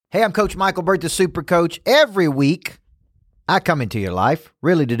Hey, I'm Coach Michael Burt, the Super Coach. Every week, I come into your life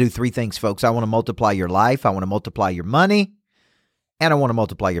really to do three things, folks. I want to multiply your life, I want to multiply your money, and I want to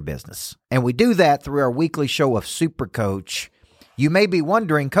multiply your business. And we do that through our weekly show of Super Coach. You may be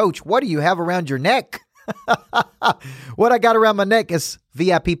wondering, Coach, what do you have around your neck? What I got around my neck is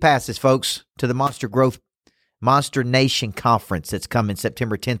VIP passes, folks, to the Monster Nation Conference that's coming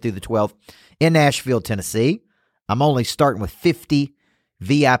September 10th through the 12th in Nashville, Tennessee. I'm only starting with 50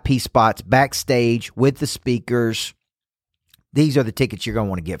 VIP spots backstage with the speakers. These are the tickets you're going to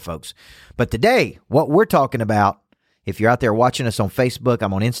want to get, folks. But today, what we're talking about, if you're out there watching us on Facebook,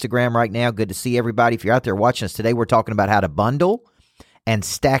 I'm on Instagram right now. Good to see everybody. If you're out there watching us today, we're talking about how to bundle and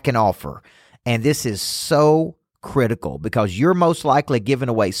stack an offer. And this is so critical because you're most likely giving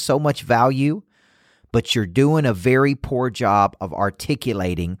away so much value, but you're doing a very poor job of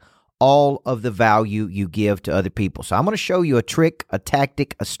articulating all of the value you give to other people. So I'm going to show you a trick, a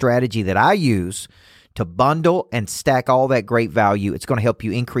tactic, a strategy that I use to bundle and stack all that great value. It's going to help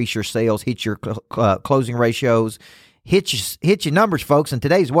you increase your sales, hit your closing ratios, hit your numbers, folks. And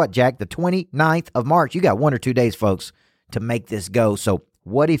today's what, Jack? The 29th of March. You got 1 or 2 days, folks, to make this go. So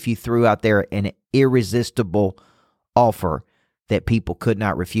what if you threw out there an irresistible offer that people could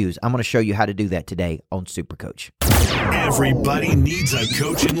not refuse? I'm going to show you how to do that today on Super Coach. Everybody needs a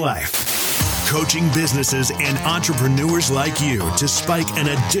coach in life. Coaching businesses and entrepreneurs like you to spike an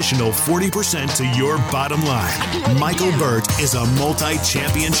additional 40% to your bottom line. Michael Burt is a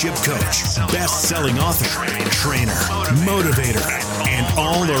multi-championship coach, best-selling author, trainer, motivator, and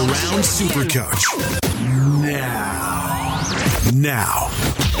all-around super coach. Now,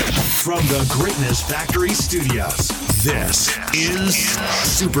 from the Greatness Factory Studios, this is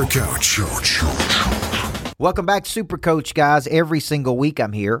Super Coach. Welcome back, Super Coach, guys. Every single week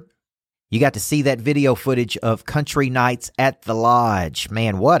I'm here. You got to see that video footage of Country Nights at the Lodge.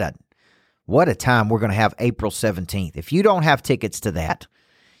 Man, what a time we're going to have April 17th. If you don't have tickets to that,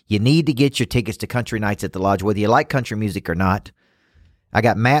 you need to get your tickets to Country Nights at the Lodge, whether you like country music or not. I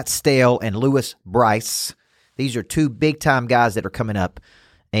got Matt Stale and Lewis Bryce. These are two big-time guys that are coming up.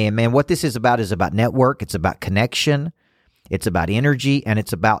 And, man, what this is about network. It's about connection. It's about energy. And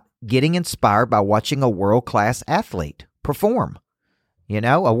it's about getting inspired by watching a world-class athlete perform. You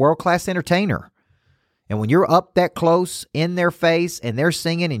know, a world-class entertainer. And when you're up that close in their face and they're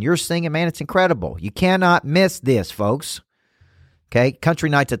singing and you're singing, man, it's incredible. You cannot miss this, folks. Okay, Country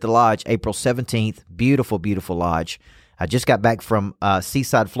Nights at the Lodge, April 17th. Beautiful, beautiful lodge. I just got back from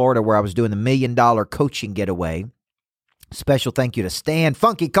Seaside, Florida, where I was doing the $1 Million Coaching Getaway. Special thank you to Stan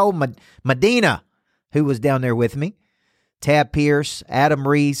Funky Cole Medina, who was down there with me. Tab Pierce, Adam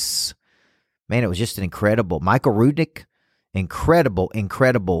Reese. Man, it was just an incredible. Michael Rudnick, incredible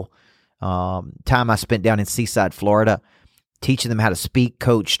time I spent down in Seaside, Florida, teaching them how to speak,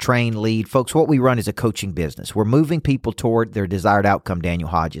 coach, train, lead. Folks, what we run is a coaching business. We're moving people toward their desired outcome, Daniel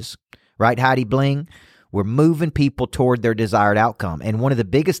Hodges. Right, Heidi Bling? We're moving people toward their desired outcome. And one of the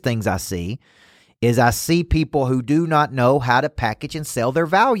biggest things I see is I see people who do not know how to package and sell their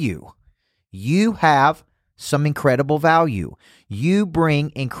value. You have some incredible value. You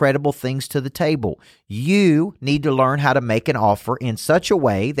bring incredible things to the table. You need to learn how to make an offer in such a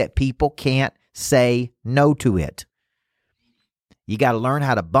way that people can't say no to it. You got to learn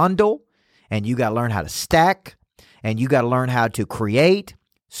how to bundle, and you got to learn how to stack, and you got to learn how to create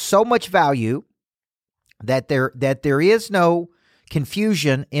so much value that there is no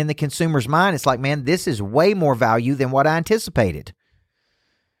confusion in the consumer's mind. It's like, man, this is way more value than what I anticipated.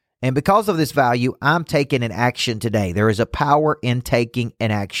 And because of this value, I'm taking an action today. There is a power in taking an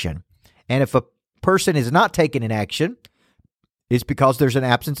action. And if a person is not taking an action, it's because there's an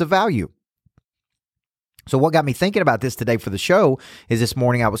absence of value. So what got me thinking about this today for the show is this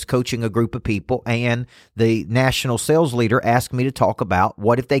morning I was coaching a group of people, and the national sales leader asked me to talk about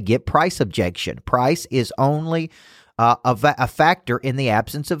what if they get price objection. Price is only a factor in the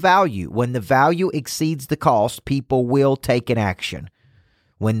absence of value. When the value exceeds the cost, people will take an action.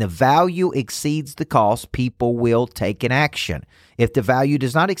 When the value exceeds the cost, people will take an action. If the value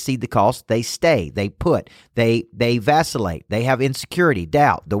does not exceed the cost, they stay, they put, they vacillate, they have insecurity,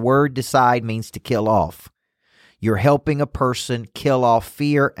 doubt. The word decide means to kill off. You're helping a person kill off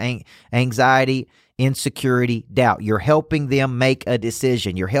fear, anxiety, insecurity, doubt. You're helping them make a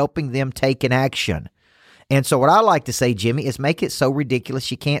decision. You're helping them take an action. And so what I like to say, Jimmy, is make it so ridiculous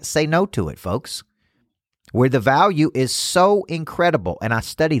you can't say no to it, folks. Where the value is so incredible, and I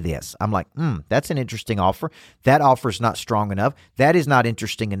study this. I'm like, that's an interesting offer. That offer's not strong enough. That is not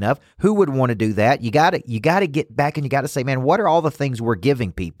interesting enough. Who would want to do that? You got to get back and you got to say, man, what are all the things we're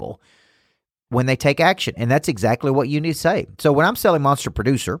giving people when they take action. And that's exactly what you need to say. So when I'm selling Monster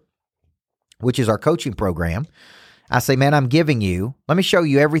Producer, which is our coaching program, I say, man, let me show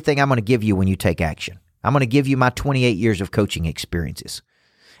you everything I'm going to give you when you take action. I'm going to give you my 28 years of coaching experiences.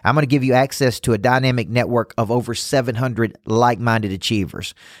 I'm going to give you access to a dynamic network of over 700 like-minded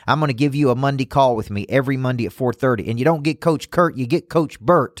achievers. I'm going to give you a Monday call with me every Monday at 4:30. And you don't get Coach Kurt, you get Coach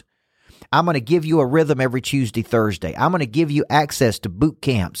Burt. I'm going to give you a rhythm every Tuesday, Thursday. I'm going to give you access to boot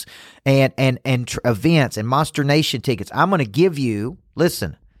camps and events and Monster Nation tickets. I'm going to give you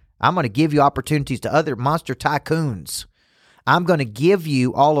opportunities to other Monster Tycoons. I'm going to give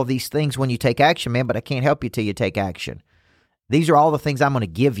you all of these things when you take action, man, but I can't help you till you take action. These are all the things I'm going to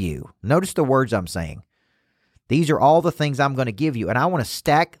give you. Notice the words I'm saying. These are all the things I'm going to give you, and I want to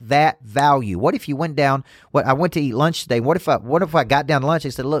stack that value. What if you went down? I went to eat lunch today. What if I got down to lunch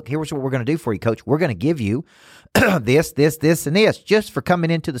and said, look, here's what we're going to do for you, Coach. We're going to give you this, and this just for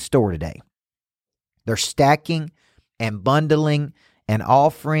coming into the store today. They're stacking and bundling and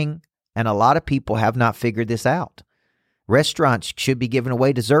offering, and a lot of people have not figured this out. Restaurants should be giving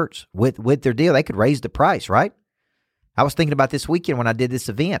away desserts with their deal. They could raise the price, right? I was thinking about this weekend when I did this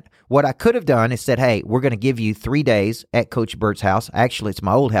event. What I could have done is said, hey, we're going to give you 3 days at Coach Burt's house. Actually, it's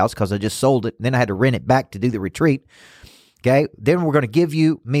my old house because I just sold it. Then I had to rent it back to do the retreat. Okay. Then we're going to give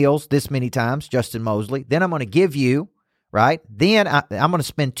you meals this many times, Justin Mosley. Then I'm going to give you, right? Then I'm going to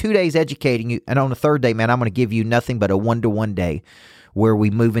spend 2 days educating you. And on the third day, man, I'm going to give you nothing but a 1-to-1 day where we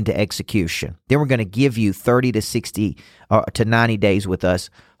move into execution. Then we're going to give you 30 to 60 to 90 days with us,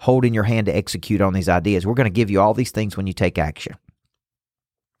 holding your hand to execute on these ideas. We're going to give you all these things when you take action.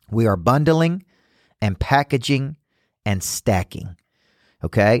 We are bundling and packaging and stacking.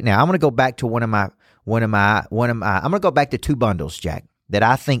 Okay. Now I'm going to go back to I'm going to go back to 2 bundles, Jack, that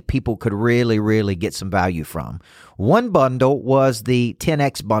I think people could really, really get some value from. One bundle was the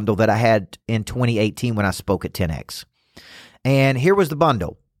 10X bundle that I had in 2018 when I spoke at 10X. And here was the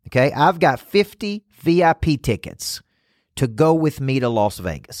bundle, okay? I've got 50 VIP tickets to go with me to Las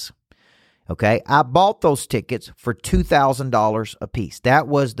Vegas, okay? I bought those tickets for $2,000 a piece. That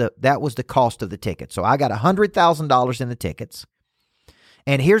was the cost of the ticket. So I got $100,000 in the tickets.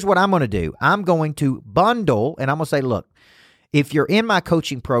 And here's what I'm going to do. I'm going to bundle, and I'm going to say, look, if you're in my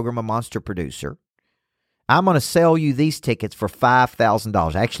coaching program, a Monster Producer, I'm going to sell you these tickets for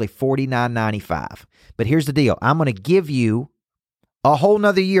 $5,000, actually $49.95. But here's the deal. I'm going to give you a whole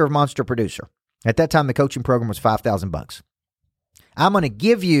nother year of Monster Producer. At that time, the coaching program was $5,000. I'm going to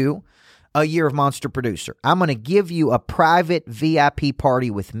give you a year of Monster Producer. I'm going to give you a private VIP party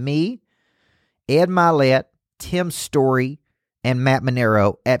with me, Ed Milet, Tim Story, and Matt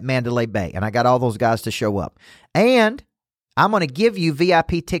Monero at Mandalay Bay. And I got all those guys to show up. And I'm going to give you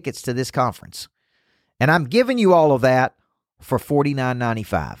VIP tickets to this conference. And I'm giving you all of that for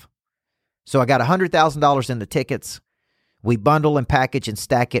 $49.95. So I got $100,000 in the tickets. We bundle and package and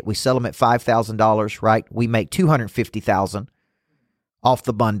stack it. We sell them at $5,000, right? We make $250,000 off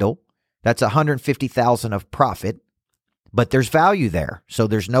the bundle. That's $150,000 of profit, but there's value there. So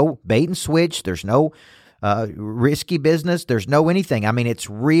there's no bait and switch. There's no risky business. There's no anything. I mean, it's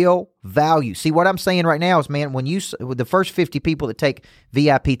real value. See, what I'm saying right now is, man, with the first 50 people that take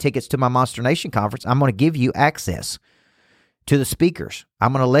VIP tickets to my Monster Nation conference, I'm going to give you access to the speakers.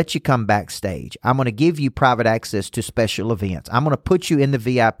 I'm going to let you come backstage. I'm going to give you private access to special events. I'm going to put you in the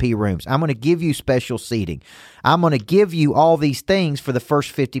VIP rooms. I'm going to give you special seating. I'm going to give you all these things for the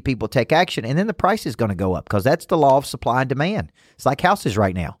first 50 people to take action, and then the price is going to go up because that's the law of supply and demand. It's like houses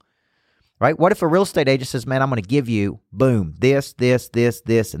right now, right? What if a real estate agent says, man, I'm going to give you, boom, this,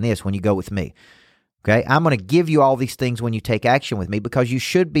 and this when you go with me, okay? I'm going to give you all these things when you take action with me because you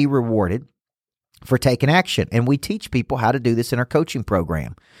should be rewarded for taking action. And we teach people how to do this in our coaching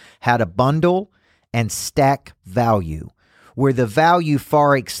program, how to bundle and stack value, where the value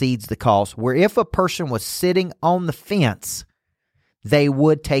far exceeds the cost, where if a person was sitting on the fence, they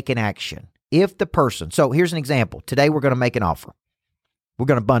would take an action. So here's an example. Today we're going to make an offer. We're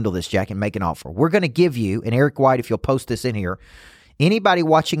going to bundle this, Jack, and make an offer. We're going to give you, and Eric White, if you'll post this in here, anybody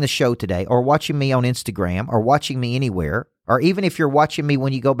watching the show today or watching me on Instagram or watching me anywhere, or even if you're watching me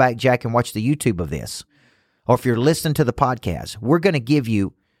when you go back, Jack, and watch the YouTube of this, or if you're listening to the podcast, we're going to give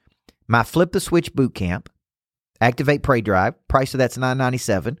you my Flip the Switch Bootcamp, Activate Pray Drive. Price of that's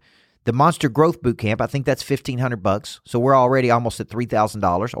 $997. The Monster Growth Bootcamp, I think that's $1,500. So we're already almost at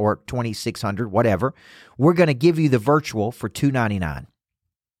 $3,000 or $2,600, whatever. We're going to give you the virtual for $299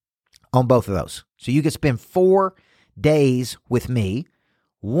 on both of those. So you can spend 4 days with me.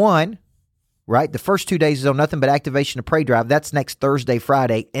 One, right? The first 2 days is on nothing but activation of Pray Drive. That's next Thursday,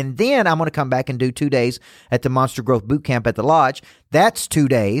 Friday. And then I'm going to come back and do 2 days at the Monster Growth Boot Camp at the Lodge. That's 2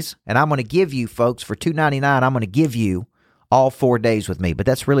 days. And I'm going to give you, folks, for $299, I'm going to give you all 4 days with me. But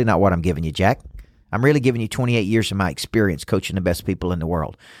that's really not what I'm giving you, Jack. I'm really giving you 28 years of my experience coaching the best people in the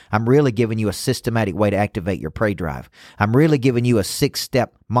world. I'm really giving you a systematic way to activate your Pray Drive. I'm really giving you a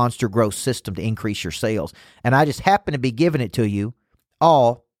 6-step monster growth system to increase your sales. And I just happen to be giving it to you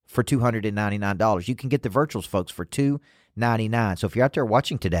all for $299. You can get the virtuals, folks, for $299. So if you're out there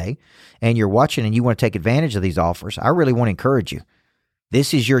watching today and you're watching and you want to take advantage of these offers, I really want to encourage you.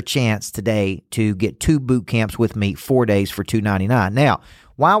 This is your chance today to get 2 boot camps with me, 4 days for $299. Now,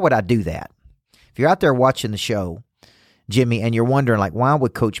 why would I do that? If you're out there watching the show, Jimmy, and you're wondering, like, why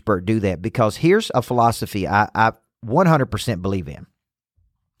would Coach Burt do that? Because here's a philosophy I 100% believe in.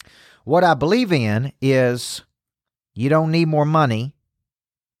 What I believe in is you don't need more money.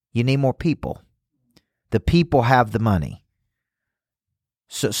 You need more people. The people have the money.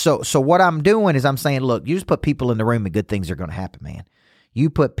 So what I'm doing is I'm saying, look, you just put people in the room and good things are going to happen, man. You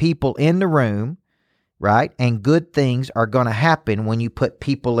put people in the room, right? And good things are going to happen when you put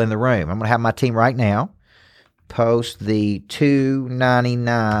people in the room. I'm going to have my team right now post the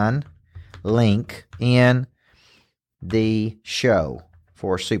 $299 link in the show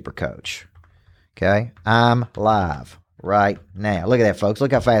for Super Coach. Okay? I'm live right now. Look at that, folks.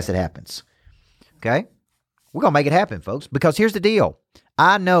 Look how fast it happens. Okay? We're going to make it happen, folks, because here's the deal.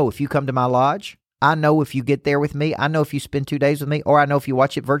 I know if you come to my lodge, I know if you get there with me, I know if you spend 2 days with me, or I know if you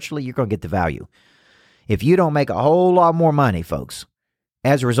watch it virtually, you're going to get the value. If you don't make a whole lot more money, folks,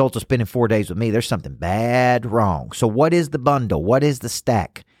 as a result of spending 4 days with me, there's something bad wrong. So what is the bundle? What is the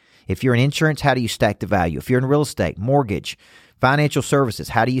stack? If you're in insurance, how do you stack the value? If you're in real estate, mortgage, financial services,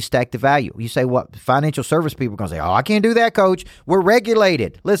 how do you stack the value? You say, what? Financial service people are going to say, oh, I can't do that, Coach. We're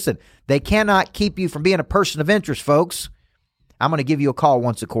regulated. Listen, they cannot keep you from being a person of interest, folks. I'm going to give you a call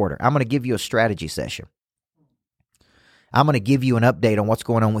once a quarter. I'm going to give you a strategy session. I'm going to give you an update on what's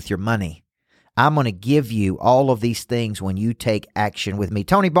going on with your money. I'm going to give you all of these things when you take action with me.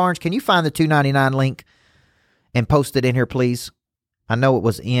 Tony Barnes, can you find the $299 link and post it in here, please? I know it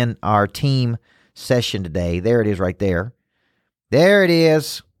was in our team session today. There it is right there. There it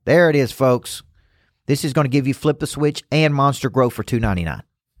is. There it is, folks. This is going to give you Flip the Switch and Monster Growth for $299.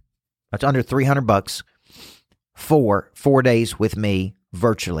 That's under $300 for 4 days with me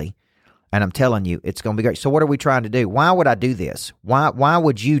virtually. And I'm telling you, it's going to be great. So what are we trying to do? Why would I do this? Why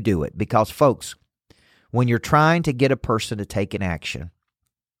would you do it? Because, folks, when you're trying to get a person to take an action,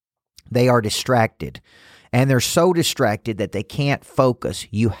 they are distracted. And they're so distracted that they can't focus.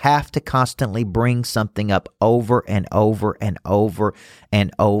 You have to constantly bring something up over and over and over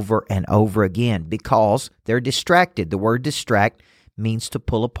and over and over again because they're distracted. The word distract means to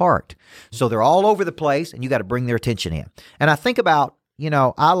pull apart. So they're all over the place, and you got to bring their attention in. And I think about,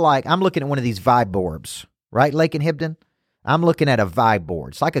 I'm looking at one of these vibe boards, right, Lake and Hibden? I'm looking at a vibe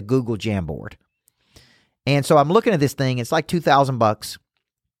board. It's like a Google Jam board. And so I'm looking at this thing. It's like $2,000.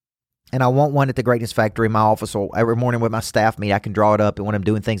 And I want one at the Greatness Factory in my office. So every morning with my staff meet, I can draw it up. And when I'm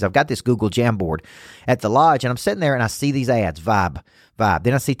doing things, I've got this Google Jam board at the lodge. And I'm sitting there and I see these ads, vibe.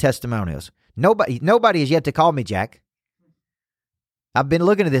 Then I see testimonials. Nobody has yet to call me, Jack. I've been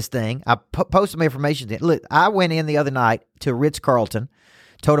looking at this thing. I posted my information. Look, I went in the other night to Ritz-Carlton,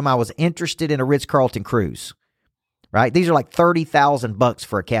 told them I was interested in a Ritz-Carlton cruise, right? These are like $30,000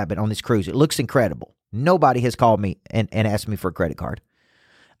 for a cabin on this cruise. It looks incredible. Nobody has called me and asked me for a credit card.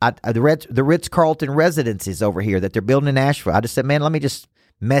 The Ritz-Carlton residences over here that they're building in Nashville, I just said, man, let me just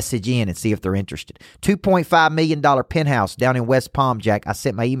message in and see if they're interested. $2.5 million penthouse down in West Palm, Jack. I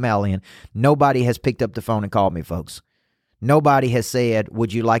sent my email in. Nobody has picked up the phone and called me, folks. Nobody has said,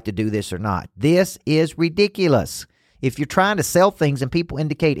 would you like to do this or not? This is ridiculous. If you're trying to sell things and people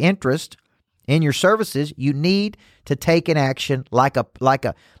indicate interest in your services, you need to take an action like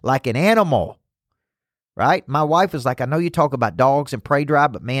an animal, right? My wife is like, I know you talk about dogs and Pray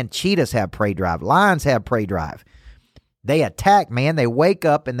Drive, but man, cheetahs have Pray Drive. Lions have Pray Drive. They attack, man. They wake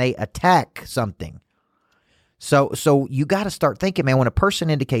up and they attack something. So you got to start thinking, man, when a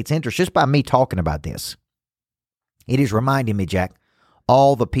person indicates interest, just by me talking about this, it is reminding me, Jack,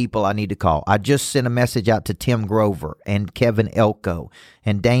 all the people I need to call. I just sent a message out to Tim Grover and Kevin Elko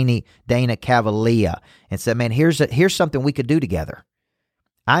and Dana Cavalier and said, man, here's something we could do together.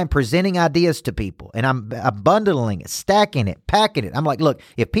 I'm presenting ideas to people, and I'm bundling it, stacking it, packing it. I'm like, look,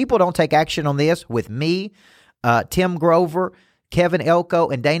 if people don't take action on this with me, Tim Grover, Kevin Elko,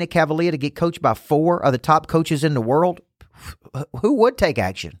 and Dana Cavalier to get coached by 4 of the top coaches in the world, who would take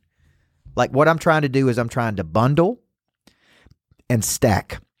action? Like what I'm trying to do is I'm trying to bundle and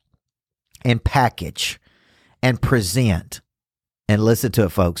stack. and package and present. And listen to it,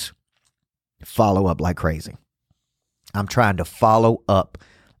 folks. Follow up like crazy. I'm trying to follow up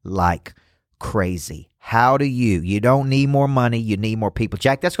like crazy. How do you don't need more money, you need more people.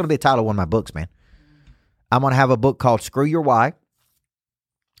 Jack, that's going to be the title of one of my books, man. I'm going to have a book called Screw Your Why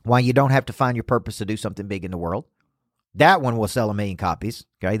You Don't Have to Find Your Purpose to Do Something Big in the World. That one will sell 1 million copies.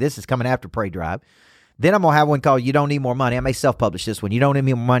 Okay, this is coming after Pray Drive. Then I'm going to have one called You Don't Need More Money. I may self-publish this one. You don't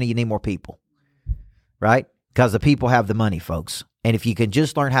need more money, you need more people. Right? Because the people have the money, folks. And if you can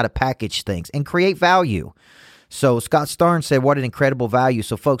just learn how to package things and create value. So Scott Starnes said, what an incredible value.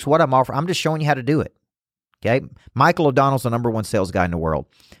 So folks, what I'm offering, I'm just showing you how to do it. Okay. Michael O'Donnell's the number one sales guy in the world,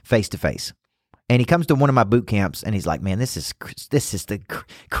 face to face. And he comes to one of my boot camps and he's like, man, this is the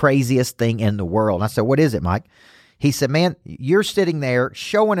craziest thing in the world. And I said, what is it, Mike? He said, man, you're sitting there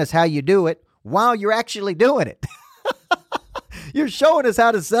showing us how you do it while you're actually doing it. You're showing us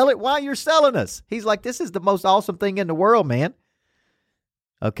how to sell it while you're selling us. He's like, this is the most awesome thing in the world, man.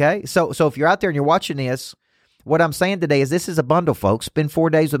 Okay. So if you're out there and you're watching this, what I'm saying today is this is a bundle, folks. Spend 4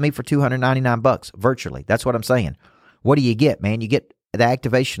 days with me for $299 virtually. That's what I'm saying. What do you get, man? You get the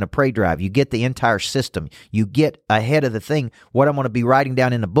activation of Pray Drive. You get the entire system. You get ahead of the thing, what I'm going to be writing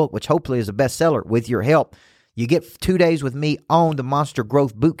down in the book, which hopefully is a bestseller with your help. You get 2 days with me on the Monster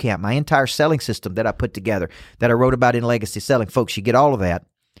Growth Bootcamp, my entire selling system that I put together, that I wrote about in Legacy Selling. Folks, you get all of that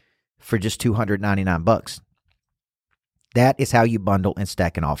for just $299. That is how you bundle and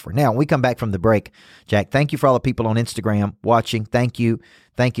stack an offer. Now, when we come back from the break, Jack, thank you for all the people on Instagram watching. Thank you.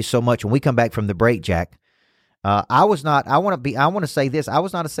 Thank you so much. When we come back from the break, Jack, I want to say this. I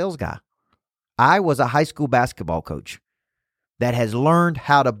was not a sales guy. I was a high school basketball coach that has learned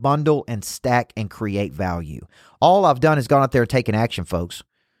how to bundle and stack and create value. All I've done is gone out there and taken action, folks.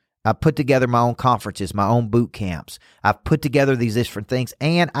 I've put together my own conferences, my own boot camps. I've put together these different things,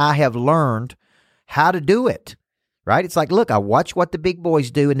 and I have learned how to do it. Right? It's like, look, I watch what the big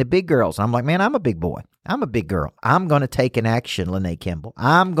boys do and the big girls. I'm like, man, I'm a big boy. I'm a big girl. I'm going to take an action, Lene Kimball.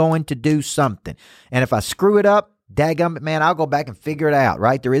 I'm going to do something. And if I screw it up, dadgummit, man, I'll go back and figure it out,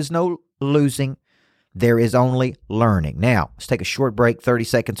 right? There is no losing. There is only learning. Now, let's take a short break, 30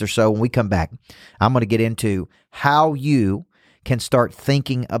 seconds or so. When we come back, I'm going to get into how you can start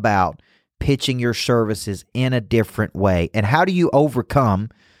thinking about pitching your services in a different way. And how do you overcome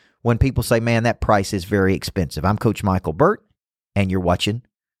when people say, man, that price is very expensive? I'm Coach Michael Burt, and you're watching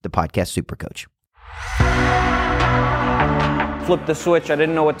the podcast Super Coach. Flipped the switch. I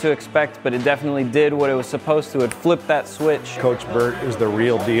didn't know what to expect, but it definitely did what it was supposed to. It flipped that switch. Coach Burt is the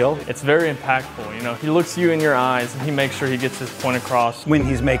real deal. It's very impactful. You know, he looks you in your eyes and he makes sure he gets his point across. When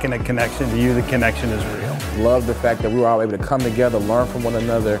he's making a connection to you, the connection is real. Love the fact that we were all able to come together, learn from one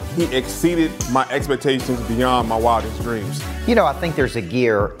another. He exceeded my expectations beyond my wildest dreams. You know, I think there's a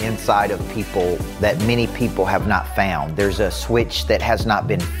gear inside of people that many people have not found. There's a switch that has not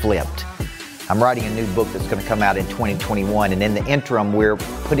been flipped. I'm writing a new book that's going to come out in 2021, and in the interim, we're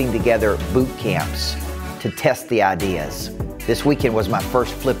putting together boot camps to test the ideas. This weekend was my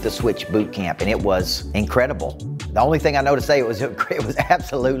first Flip the Switch boot camp, and it was incredible. The only thing I know to say, it was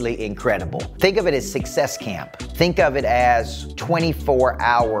absolutely incredible. Think of it as success camp. Think of it as 24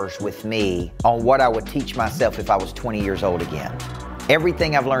 hours with me on what I would teach myself if I was 20 years old again.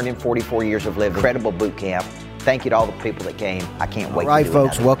 Everything I've learned in 44 years of living. Incredible boot camp. Thank you to all the people that came. I can't wait. All right,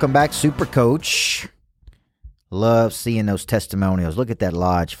 folks, welcome back, Super Coach. Love seeing those testimonials. Look at that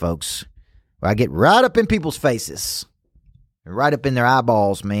lodge, folks. Where I get right up in people's faces, right up in their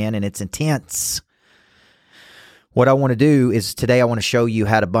eyeballs, man, and it's intense. What I want to do is today I want to show you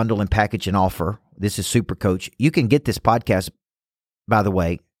how to bundle and package an offer. This is Super Coach. You can get this podcast, by the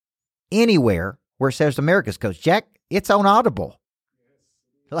way, anywhere where it says America's Coach. Jack, it's on Audible.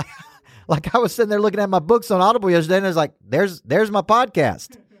 Like I was sitting there looking at my books on Audible yesterday, and I was like, there's my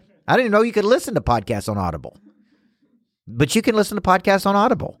podcast. I didn't know you could listen to podcasts on Audible. But you can listen to podcasts on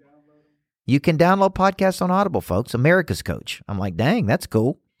Audible. You can download podcasts on Audible, folks. America's Coach. I'm like, dang, that's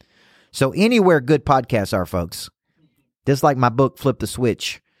cool. So anywhere good podcasts are, folks, just like my book, Flip the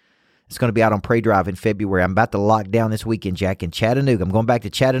Switch, it's going to be out on Pray Drive in February. I'm about to lock down this weekend, Jack, in Chattanooga. I'm going back to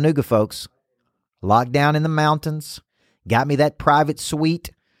Chattanooga, folks. Locked down in the mountains. Got me that private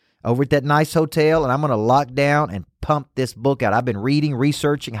suite over at that nice hotel, and I'm going to lock down and pump this book out. I've been reading,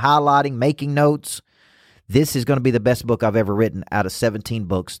 researching, highlighting, making notes. This is going to be the best book I've ever written out of 17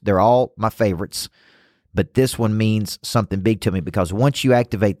 books. They're all my favorites, but this one means something big to me because once you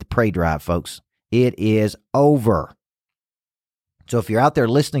activate the Pray Drive, folks, it is over. So if you're out there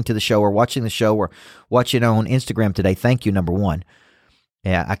listening to the show or watching the show or watching on Instagram today, thank you, number one.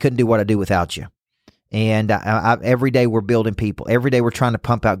 Yeah, I couldn't do what I do without you. And every day we're building people. Every day we're trying to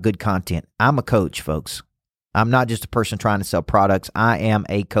pump out good content. I'm a coach, folks. I'm not just a person trying to sell products. I am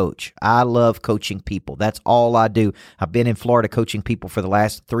a coach. I love coaching people. That's all I do. I've been in Florida coaching people for the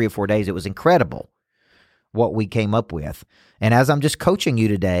last 3 or 4 days. It was incredible what we came up with. And as I'm just coaching you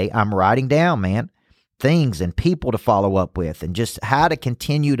today, I'm writing down, man, things and people to follow up with and just how to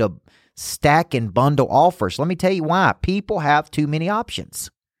continue to stack and bundle offers. Let me tell you why. People have too many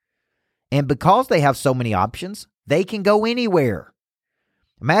options. And because they have so many options, they can go anywhere.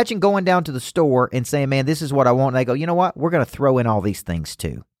 Imagine going down to the store and saying, man, this is what I want. And they go, you know what? We're going to throw in all these things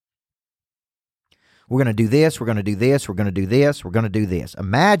too. We're going to do this. We're going to do this. We're going to do this. We're going to do this.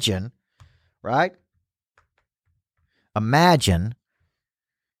 Imagine, right? Imagine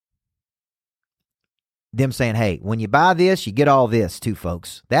them saying, hey, when you buy this, you get all this too,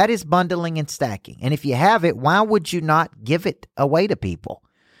 folks. That is bundling and stacking. And if you have it, why would you not give it away to people?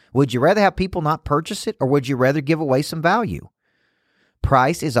 Would you rather have people not purchase it, or would you rather give away some value?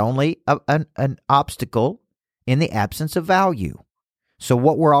 Price is only an obstacle in the absence of value. So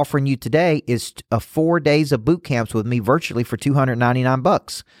what we're offering you today is 4 days of boot camps with me virtually for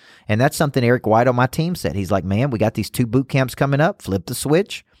 $299. And that's something Eric White on my team said. He's like, man, we got these 2 boot camps coming up. Flip the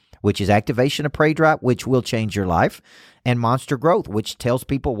Switch, which is activation of Prey Drive, which will change your life, and Monster Growth, which tells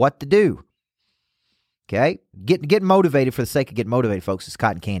people what to do. Okay? Get motivated for the sake of getting motivated, folks. It's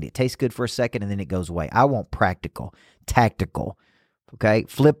cotton candy. It tastes good for a second, and then it goes away. I want practical, tactical. Okay?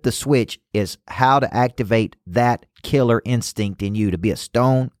 Flip the Switch is how to activate that killer instinct in you to be a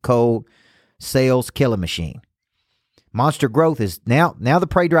stone cold sales killer machine. Monster Growth is now the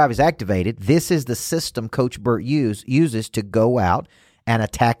Prey Drive is activated. This is the system Coach Burt uses to go out and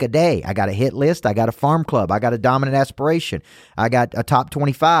attack a day. I got a hit list. I got a farm club. I got a dominant aspiration. I got a top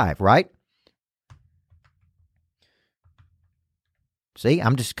 25, right? See,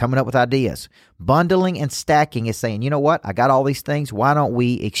 I'm just coming up with ideas. Bundling and stacking is saying, you know what? I got all these things. Why don't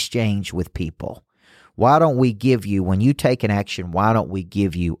we exchange with people? Why don't we give you, when you take an action, why don't we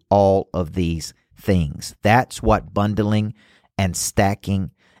give you all of these things? That's what bundling and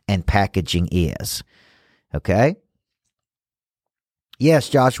stacking and packaging is. Okay? Yes,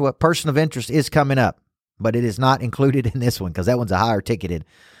 Joshua, person of interest is coming up, but it is not included in this one because that one's a higher ticketed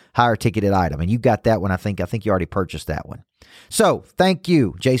item. And you got that one. I think you already purchased that one. So thank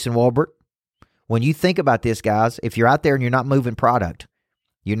you, Jason Walbert. When you think about this, guys, if you're out there and you're not moving product,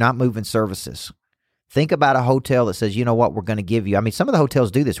 you're not moving services, think about a hotel that says, you know what, we're going to give you. I mean, some of the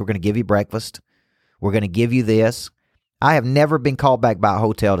hotels do this. We're going to give you breakfast. We're going to give you this. I have never been called back by a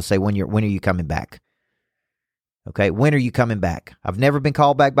hotel to say, when are you coming back? Okay, when are you coming back? I've never been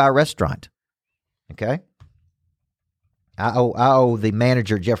called back by a restaurant. Okay? I owe the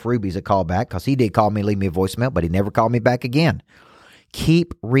manager, Jeff Ruby's, a call back because he did call me, leave me a voicemail, but he never called me back again.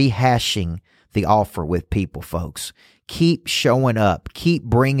 Keep rehashing the offer with people, folks. Keep showing up. Keep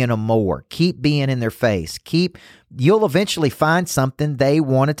bringing them more. Keep being in their face. You'll eventually find something they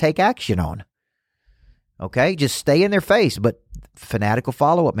want to take action on. Okay? Just stay in their face, but fanatical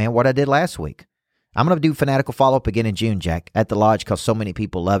follow-up, man, what I did last week. I'm going to do fanatical follow-up again in June, Jack, at the lodge because so many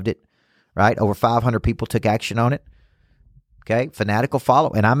people loved it, right? Over 500 people took action on it. Okay, fanatical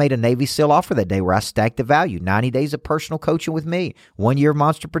follow. And I made a Navy SEAL offer that day where I stacked the value. 90 days of personal coaching with me. 1 year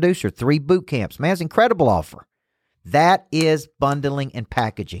Monster Producer. 3 boot camps. Man, it's an incredible offer. That is bundling and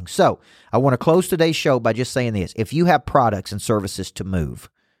packaging. So I want to close today's show by just saying this. If you have products and services to move,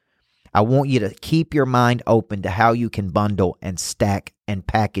 I want you to keep your mind open to how you can bundle and stack and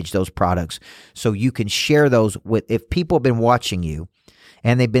package those products so you can share those with, if people have been watching you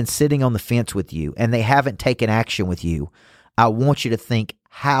and they've been sitting on the fence with you and they haven't taken action with you, I want you to think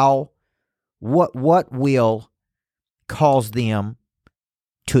what will cause them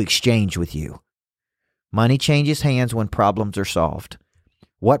to exchange with you. Money changes hands when problems are solved.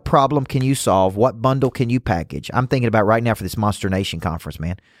 What problem can you solve? What bundle can you package? I'm thinking about right now for this Monster Nation conference,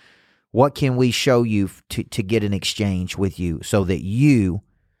 man. What can we show you to get an exchange with you so that you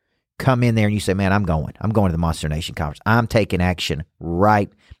come in there and you say, man, I'm going to the Monster Nation conference. I'm taking action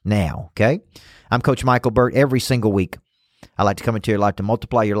right now, okay? I'm Coach Michael Burt every single week. I like to come into your life to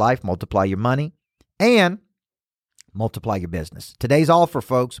multiply your life, multiply your money, and multiply your business. Today's offer,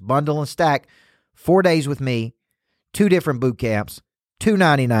 folks, bundle and stack, 4 days with me, 2 different boot camps,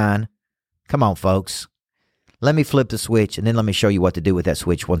 $299. Come on, folks. Let me flip the switch, and then let me show you what to do with that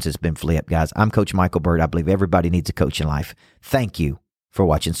switch once it's been flipped, guys. I'm Coach Michael Burt. I believe everybody needs a coach in life. Thank you for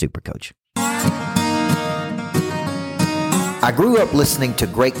watching Super Coach. I grew up listening to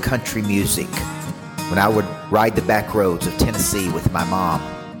great country music when I would ride the back roads of Tennessee with my mom.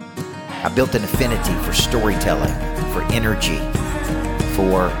 I built an affinity for storytelling, for energy,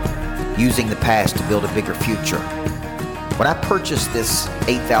 for using the past to build a bigger future. When I purchased this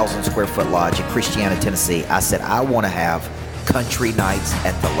 8,000 square foot lodge in Christiana, Tennessee, I said I want to have country nights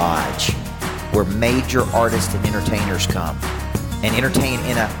at the lodge where major artists and entertainers come and entertain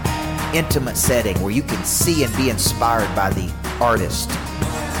in an intimate setting where you can see and be inspired by the artist.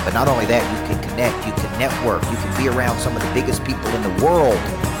 But not only that, you can connect, you can network, you can be around some of the biggest people in the world,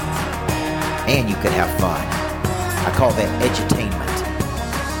 and you can have fun. I call that edutainment.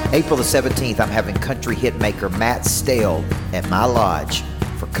 April the 17th, I'm having country hitmaker Matt Stale at my lodge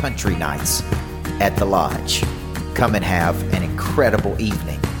for country nights at the lodge. Come and have an incredible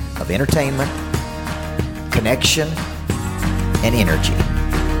evening of entertainment, connection, and energy.